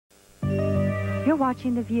You're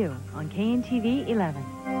watching The View on KNTV 11.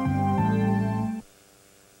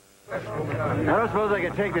 I don't suppose I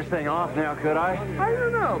could take this thing off now, could I? I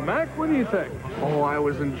don't know, Mac. What do you think? Oh, I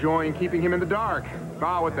was enjoying keeping him in the dark.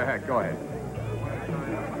 Ah, what the heck? Go ahead.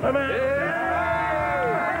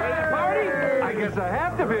 I guess I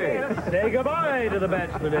have to be. Say goodbye to the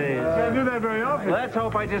bachelor days. Can't do that very often. Let's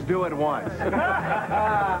hope I just do it once.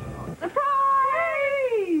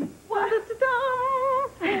 Surprise! What?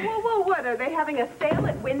 Whoa, what? Are they having a sale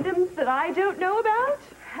at Wyndham's that I don't know about?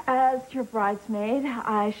 As your bridesmaid,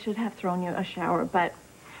 I should have thrown you a shower, but,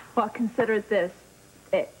 well, consider this.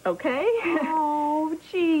 Okay? Oh,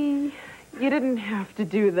 gee. You didn't have to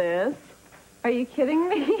do this. Are you kidding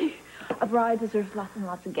me? A bride deserves lots and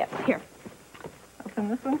lots of gifts. Here. Open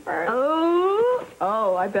this one first.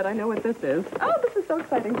 Oh, I bet I know what this is. Oh, this is so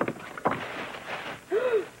exciting.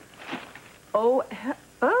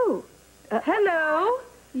 Hello.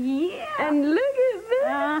 Yeah. And look at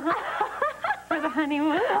this. For the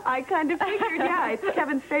honeymoon? I kind of figured, yeah, it's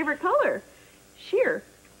Kevin's favorite color. Sheer.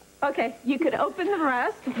 Okay, you could open the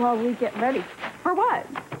rest while we get ready. For what?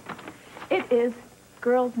 It is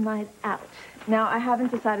girls' night out. Now, I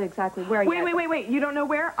haven't decided exactly where yet. Wait. You don't know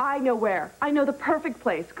where? I know where. I know the perfect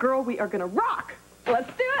place. Girl, we are going to rock. Let's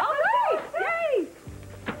do it. All right. Yay.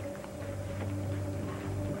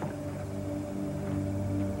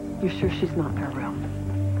 You're sure she's not in her room?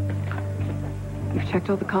 You've checked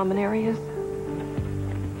all the common areas?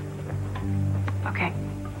 Okay.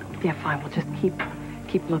 Yeah, fine. We'll just keep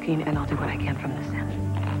looking, and I'll do what I can from this end.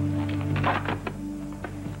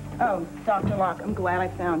 Oh, Dr. Locke, I'm glad I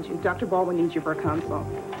found you. Dr. Baldwin needs you for a consult.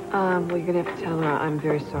 Well, you're going to have to tell her I'm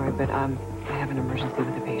very sorry, but I have an emergency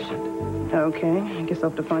with a patient. Okay, I guess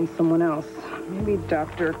I'll have to find someone else. Maybe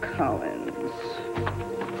Dr. Collins.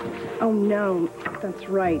 Oh, no, that's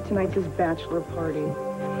right. Tonight's his bachelor party.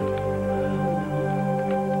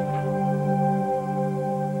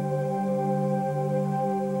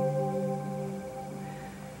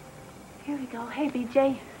 Here we go. Hey,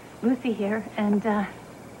 BJ. Lucy here, and,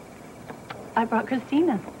 I brought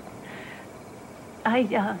Christina. I,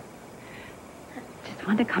 just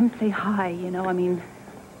wanted to come say hi, you know. I mean,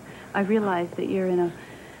 I realize that you're in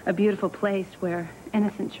a beautiful place where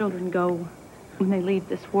innocent children go when they leave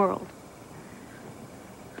this world.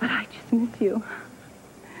 But I just miss you.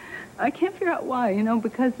 I can't figure out why, you know,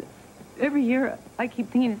 because every year I keep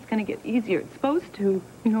thinking it's going to get easier. It's supposed to,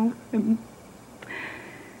 you know. And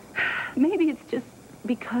maybe it's just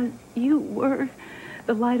because you were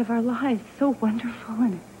the light of our lives, so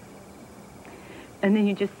wonderful, and then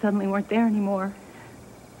you just suddenly weren't there anymore.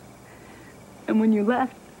 And when you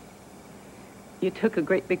left, you took a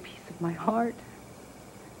great big piece of my heart.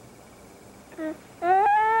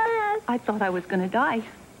 I thought I was going to die.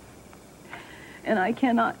 And I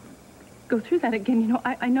cannot go through that again. You know,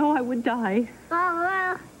 I know I would die.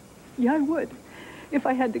 Yeah, I would. If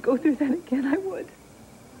I had to go through that again, I would.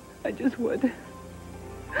 I just would.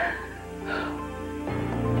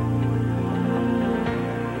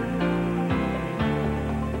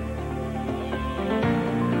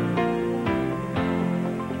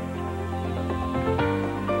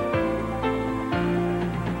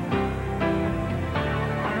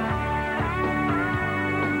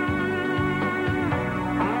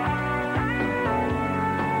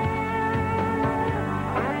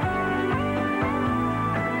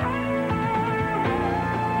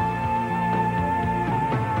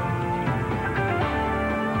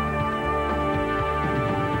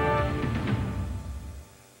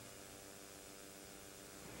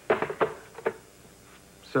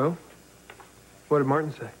 So? What did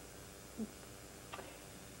Martin say?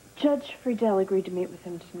 Judge Friedel agreed to meet with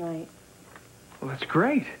him tonight. Well, that's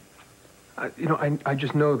great. I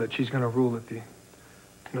just know that she's going to rule that the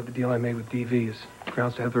deal I made with DV is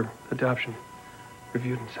grounds to have her adoption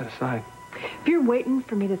reviewed and set aside. If you're waiting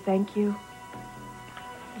for me to thank you.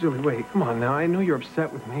 Julie, wait, come on now. I know you're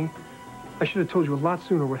upset with me. I should have told you a lot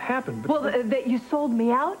sooner what happened, but... Well, that you sold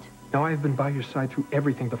me out? Now, I have been by your side through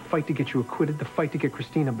everything. The fight to get you acquitted, the fight to get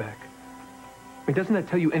Christina back. I mean, doesn't that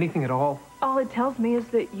tell you anything at all? All it tells me is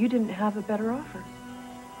that you didn't have a better offer.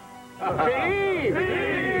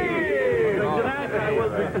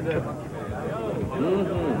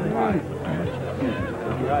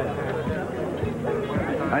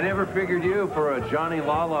 I never figured you for a Johnny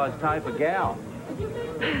Lawless type of gal.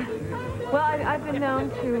 Well, I've been known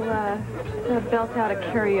to belt out a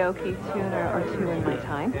karaoke tune or two in my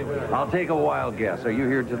time. I'll take a wild guess. Are you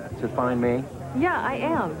here to find me? Yeah, I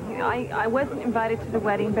am. I wasn't invited to the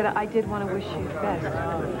wedding, but I did want to wish you the best.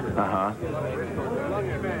 Uh-huh.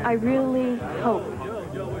 I really hope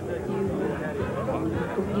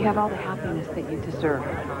you have all the happiness that you deserve.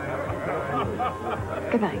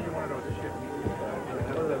 Good night.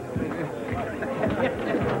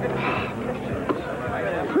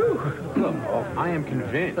 I am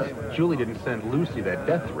convinced Julie didn't send Lucy that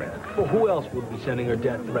death threat. Well, who else would be sending her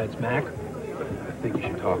death threats, Mac? I think you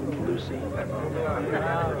should talk with Lucy.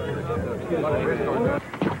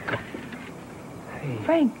 Hey.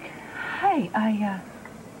 Frank, hi.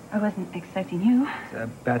 I wasn't expecting you. Is that a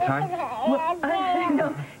bad time? Well,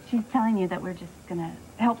 no, she's telling you that we're just gonna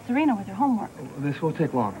help Serena with her homework. This won't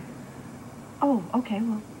take long. Oh, okay.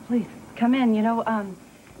 Well, please come in. You know,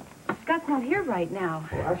 Scott's not here right now.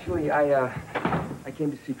 Well, actually, I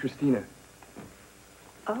came to see Christina.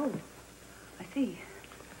 Oh, I see.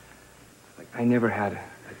 Like, I never had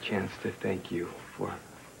a chance to thank you for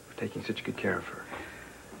taking such good care of her.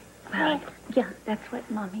 Well, yeah, that's what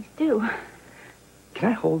mommies do. Can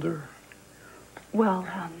I hold her? Well,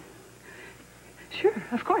 sure,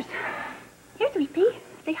 of course. Here, sweet pea.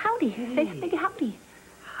 Say howdy. Hey. Say big howdy.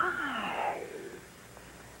 Hi.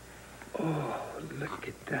 Oh, look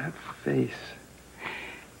at that face.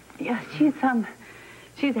 Yeah, she's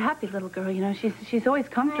a happy little girl, you know. She's always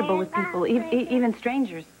comfortable with people, even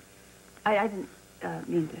strangers. I didn't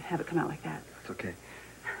mean to have it come out like that. It's okay.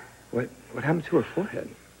 What happened to her forehead?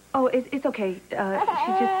 Oh, it's okay. She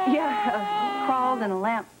just, crawled and a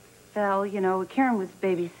lamp fell, you know. Karen was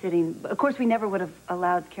babysitting. Of course, we never would have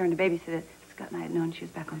allowed Karen to babysit it. Scott and I had known she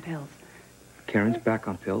was back on pills. Karen's back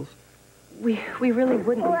on pills? We really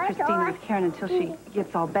wouldn't leave Christina with Karen until she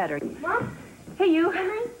gets all better. Hey, you.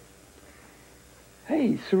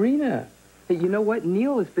 Hey, Serena. Hey, you know what?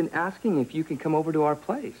 Neil has been asking if you can come over to our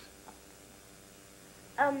place.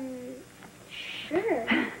 Sure.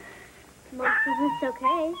 Mom says it's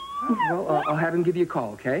okay. Well, I'll have him give you a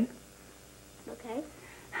call, okay? Okay.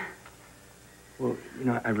 Well, you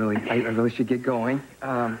know, I really should get going.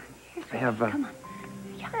 I have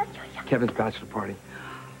Kevin's bachelor party.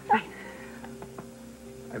 Right.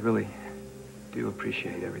 I really do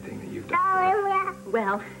appreciate everything that you've done.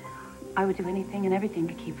 Well, I would do anything and everything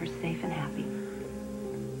to keep her safe and happy.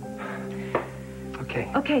 Okay.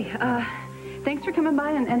 Okay, thanks for coming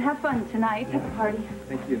by and have fun tonight at the party.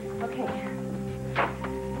 Thank you. Okay.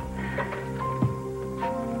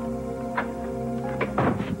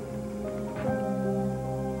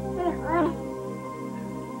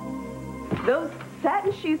 Those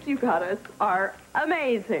satin sheets you got us are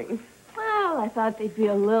amazing. Well, I thought they'd be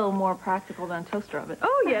a little more practical than a toaster oven.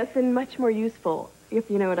 Oh, yes, and much more useful, if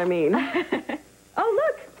you know what I mean. Oh,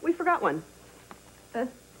 look, we forgot one.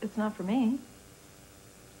 It's not for me.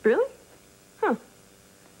 Really? Huh.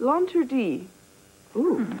 L'Interdit.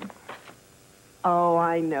 Ooh. Oh,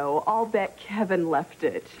 I know. I'll bet Kevin left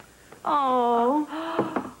it. Oh.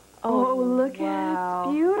 Oh, look at it.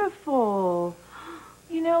 It's beautiful.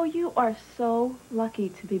 You know, you are so lucky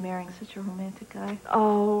to be marrying such a romantic guy.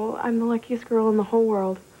 Oh, I'm the luckiest girl in the whole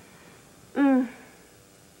world. Let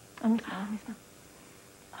me smell.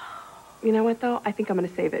 You know what, though? I think I'm going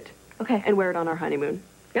to save it. Okay. And wear it on our honeymoon.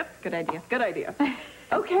 Yep, good idea. Good idea.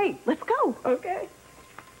 Okay, let's go. Okay.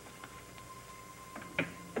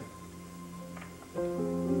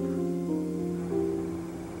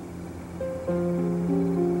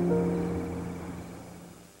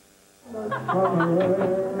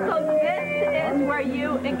 So this is where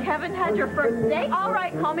you and Kevin had your first date? All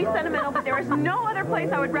right, call me sentimental, but there is no other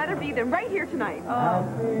place I would rather be than right here tonight. Oh,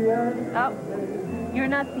 you're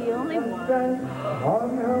not the only one.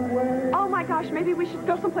 Oh, my gosh, maybe we should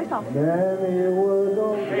go someplace else.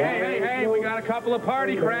 Hey, we got a couple of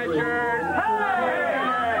party crashers.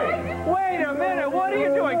 Hey! Wait a minute, what are you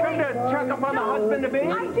doing? Come to check up on the husband-to-be?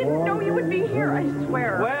 I didn't know you would be here, I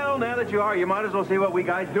swear. Well, now that you are, you might as well see what we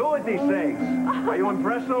guys do with these things. Are you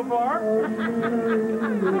impressed so far?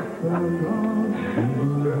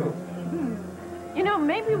 You know,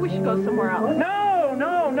 maybe we should go somewhere else.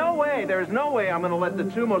 No way. There's no way I'm going to let the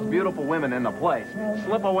two most beautiful women in the place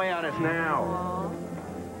slip away on us now.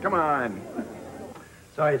 Aww. Come on.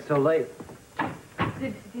 Sorry it's so late.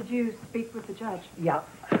 Did you speak with the judge? Yeah.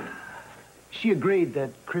 She agreed that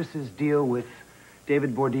Chris's deal with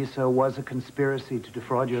David Bordiso was a conspiracy to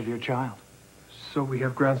defraud you of your child. So we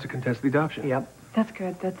have grounds to contest the adoption? Yep. That's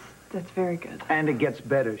good. That's very good. And it gets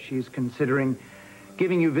better. She's considering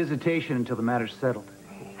giving you visitation until the matter's settled.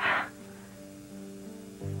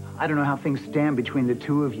 I don't know how things stand between the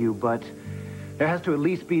two of you, but there has to at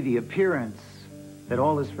least be the appearance that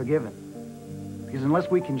all is forgiven. Because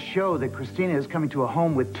unless we can show that Christina is coming to a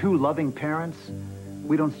home with two loving parents,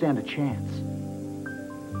 we don't stand a chance.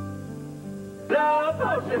 Love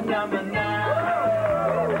potion number 9.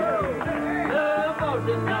 Love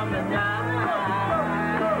potion number 9.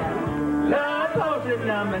 potion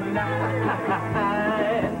number 9.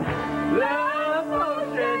 Love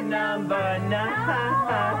potion number 9.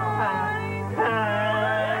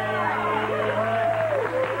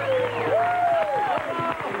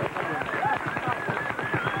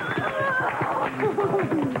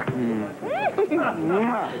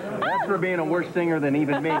 That's for being a worse singer than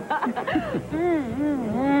even me.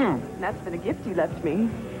 That's for the gift you left me.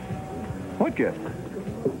 What gift?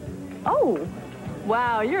 Oh,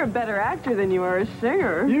 wow, you're a better actor than you are a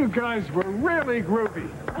singer. You guys were really groovy.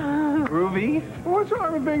 Groovy? What's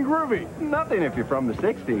wrong with being groovy? Nothing if you're from the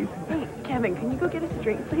 60s. Hey, Kevin, can you go get us a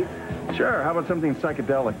drink, please? Sure, how about something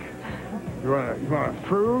psychedelic? You want a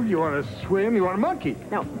fruit? You want to swim? You want a monkey?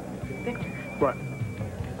 No, Victor. What?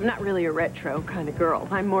 I'm not really a retro kind of girl.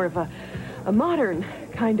 I'm more of a modern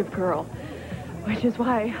kind of girl, which is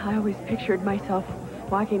why I always pictured myself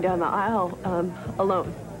walking down the aisle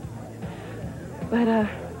alone. But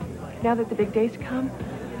now that the big day's come,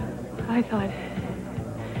 I thought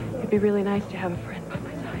it'd be really nice to have a friend by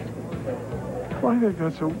my side. Well, I think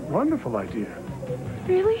that's a wonderful idea.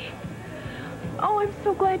 Really? Oh, I'm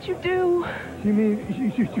so glad you do. You mean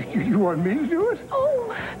you want me to do it?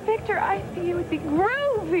 Oh, Victor, I think it would be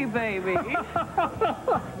groovy, baby.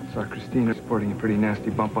 Saw Christina sporting a pretty nasty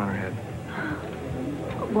bump on her head.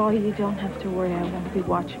 Well, you don't have to worry. I won't be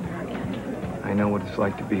watching her again. I know what it's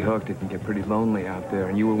like to be hooked. It can get pretty lonely out there,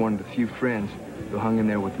 and you were one of the few friends who hung in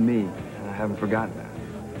there with me, and I haven't forgotten that.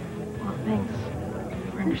 Well, thanks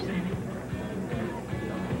for understanding.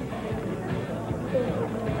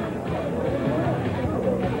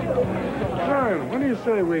 Karen, what do you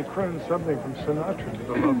say we crone something from Sinatra to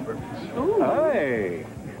the Lovebirds? Ooh. Hey!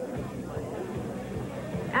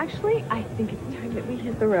 Actually, I think it's time that we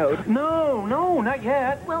hit the road. No, not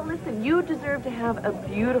yet. Well, listen, you deserve to have a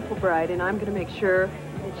beautiful bride, and I'm going to make sure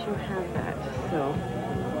that you have that. So,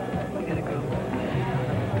 we got to go.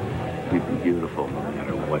 You'd be beautiful no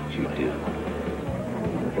matter what you do.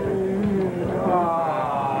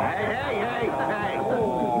 Hey!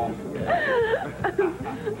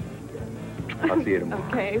 I'll see you tomorrow.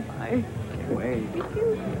 Okay, bye. Can't wait.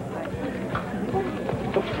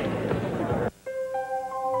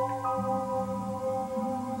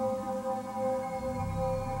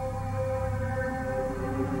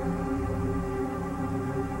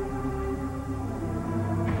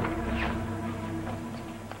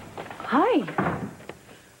 Hi.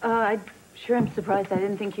 I sure am surprised. I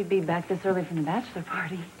didn't think you'd be back this early from the bachelor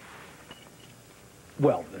party.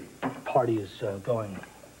 Well, the party is going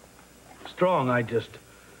strong. I just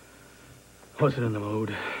wasn't in the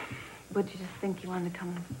mood. Would you just think you wanted to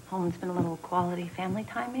come home and spend a little quality family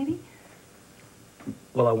time, maybe?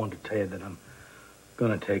 Well, I wanted to tell you that I'm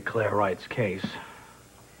going to take Claire Wright's case.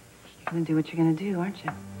 You're going to do what you're going to do, aren't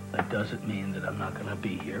you? That doesn't mean that I'm not going to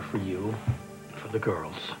be here for you and for the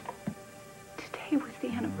girls. Today was the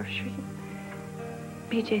anniversary of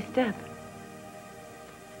BJ's death.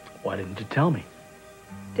 Why didn't you tell me?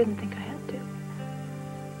 Didn't think I had to.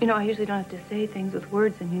 You know, I usually don't have to say things with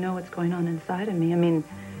words, and you know what's going on inside of me. I mean,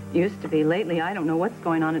 used to be. Lately, I don't know what's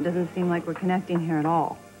going on. It doesn't seem like we're connecting here at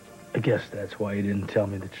all. I guess that's why you didn't tell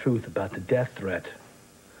me the truth about the death threat.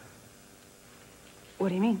 What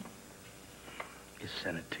do you mean? You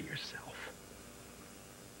sent it to yourself.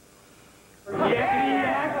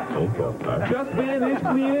 Just finished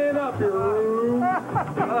cleaning up your room. I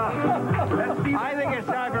think it's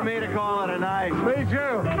time for me to call it a night. Me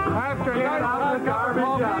too. After night, I'll cup of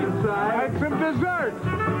coffee and some dessert.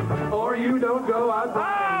 Or you don't go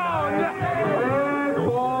outside.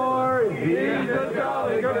 For he's a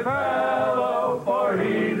jolly good fellow. For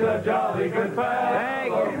he's a jolly good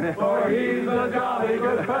fellow. For he's a jolly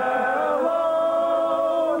good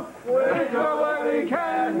fellow. With nobody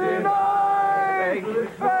can deny.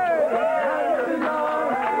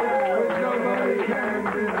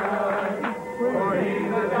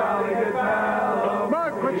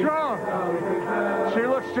 She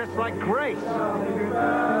looks just like Grace. If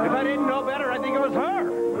I didn't know better, I think it was her.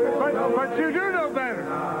 But you do know better.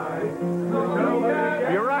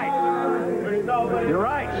 You're right. You're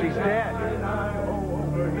right. She's dead.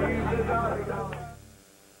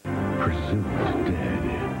 Presumed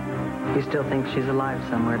dead. You still think she's alive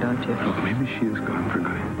somewhere, don't you? Look, maybe she is gone for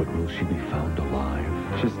good, but will she be found alive?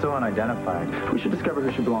 She's still unidentified. We should discover who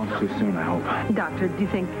she belongs to soon, I hope. Doctor, do you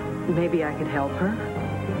think maybe I could help her?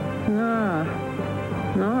 No.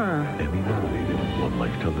 Emmy nominated One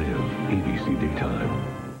Life to Live, ABC Daytime.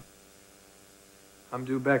 I'm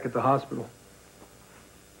due back at the hospital.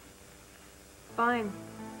 Fine.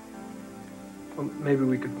 Well, maybe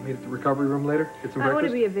we could meet at the recovery room later, get some I want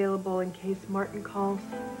breakfast. to be available in case Martin calls.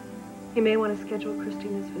 He may want to schedule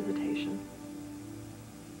Christina's visitation.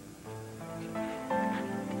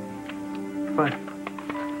 Bye.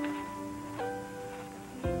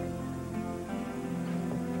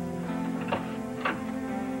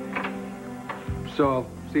 So I'll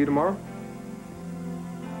see you tomorrow?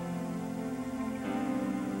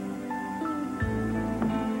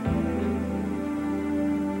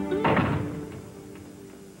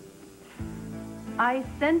 I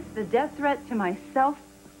sent the death threat to myself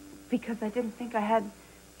because I didn't think I had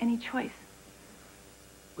any choice.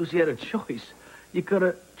 Lucy had a choice. You could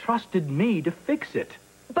have trusted me to fix it.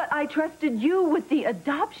 But I trusted you with the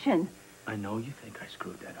adoption. I know you think I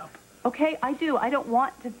screwed that up. Okay, I do. I don't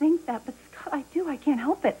want to think that, but Scott, I do. I can't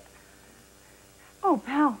help it. Oh,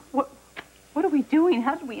 pal, what are we doing?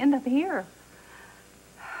 How did we end up here?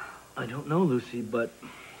 I don't know, Lucy, but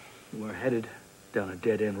we're headed down a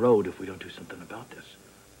dead-end road if we don't do something about this.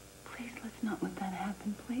 Please, let's not let that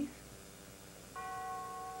happen, please.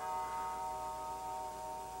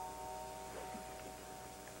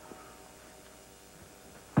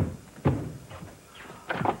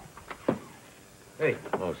 Hey.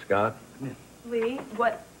 Oh, Scott. Lee,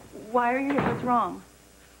 why are you here? What's wrong?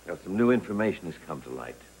 Well, some new information has come to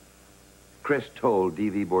light. Chris told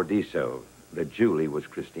D.V. Bordiso that Julie was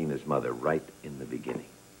Christina's mother right in the beginning.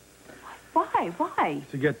 Why? Why?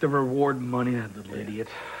 To get the reward money, that little idiot.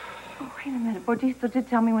 Oh, wait a minute. Bordiso did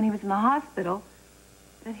tell me when he was in the hospital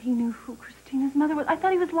that he knew who Christina's mother was. I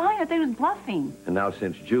thought he was lying. I thought he was bluffing. And now,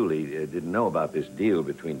 since Julie didn't know about this deal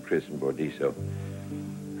between Chris and Bordiso,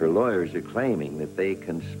 her lawyers are claiming that they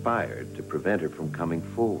conspired to prevent her from coming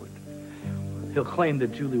forward. He'll claim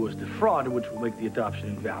that Julie was the fraud, which will make the adoption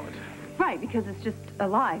invalid. Right, because it's just a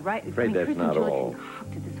lie, right? Afraid that's Chris not and Julie all.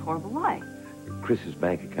 concocted this horrible lie. Chris's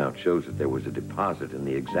bank account shows that there was a deposit in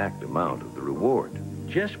the exact amount of the reward.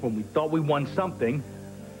 Just when we thought we won something.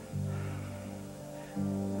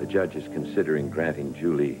 The judge is considering granting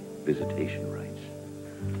Julie visitation rights.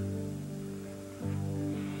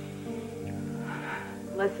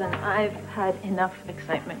 Listen, I've had enough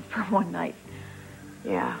excitement for one night.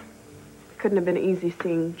 Yeah. Couldn't have been easy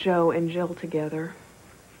seeing Joe and Jill together.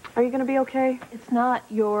 Are you going to be okay? It's not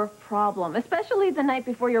your problem, especially the night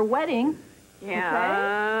before your wedding.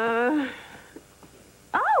 Yeah. Okay?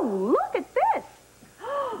 Oh, look at this.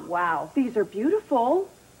 Wow, these are beautiful.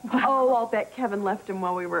 Oh, I'll bet Kevin left them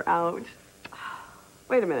while we were out.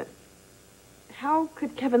 Wait a minute. How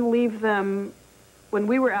could Kevin leave them when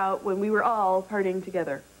we were out, when we were all partying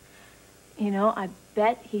together? You know, I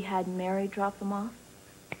bet he had Mary drop them off.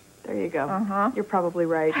 There you go. Uh-huh. You're probably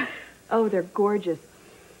right. Oh, they're gorgeous.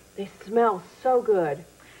 They smell so good.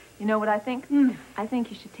 You know what I think? I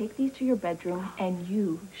think you should take these to your bedroom and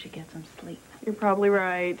you should get some sleep. You're probably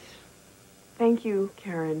right. Thank you,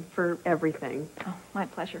 Karen, for everything. Oh, my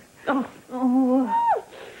pleasure. Oh.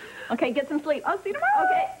 Okay, get some sleep. I'll see you tomorrow.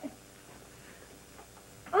 Okay.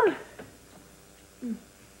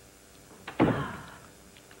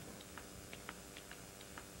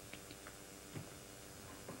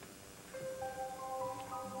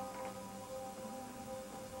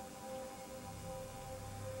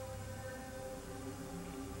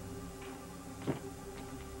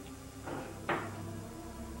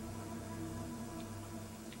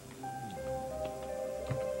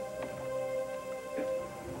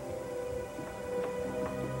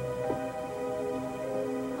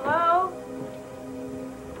 Hello?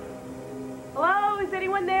 Hello? Is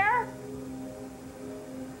anyone there?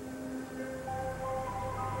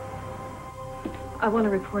 I want to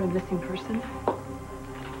report a missing person.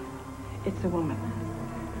 It's a woman.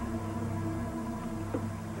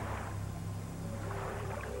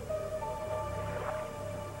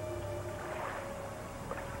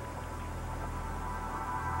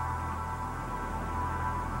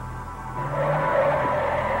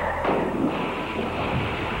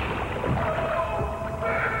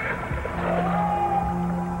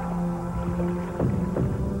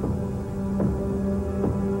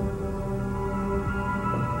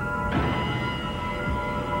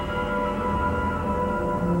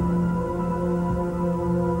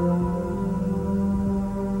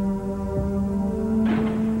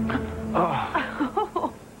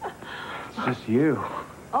 You.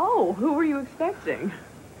 Oh, who were you expecting?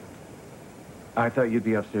 I thought you'd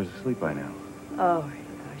be upstairs asleep by now. Oh, yeah,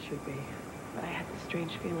 I should be. But I had this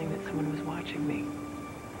strange feeling that someone was watching me.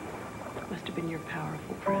 It must have been your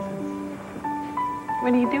powerful presence.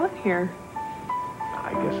 What are you doing here?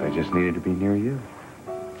 I guess I just needed to be near you.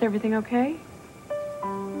 Is everything okay?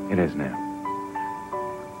 It is now.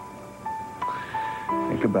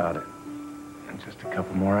 Think about it. In just a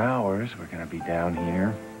couple more hours, we're going to be down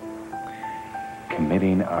here,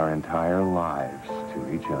 committing our entire lives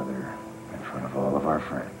to each other in front of all of our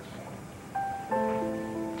friends.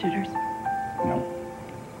 Jitters? No,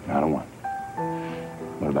 not a one.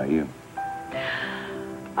 What about you?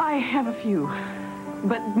 I have a few,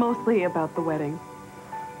 but mostly about the wedding.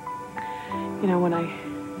 You know, when I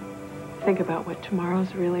think about what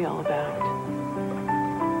tomorrow's really all about,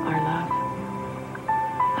 our love,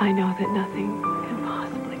 I know that nothing can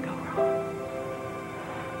possibly go wrong.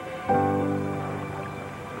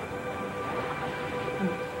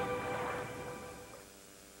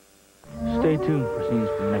 Stay tuned for scenes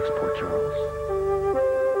from next Port Charles.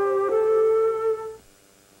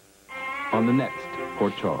 On the next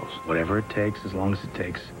Port Charles. Whatever it takes, as long as it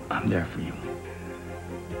takes, I'm there for you.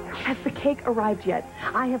 Has the cake arrived yet?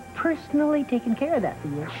 I have personally taken care of that for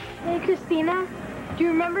you. Hey, Christina, do you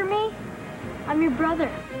remember me? I'm your brother.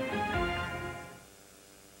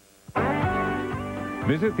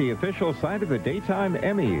 Visit the official site of the Daytime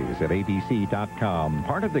Emmys at abc.com,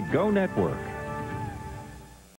 part of the Go Network.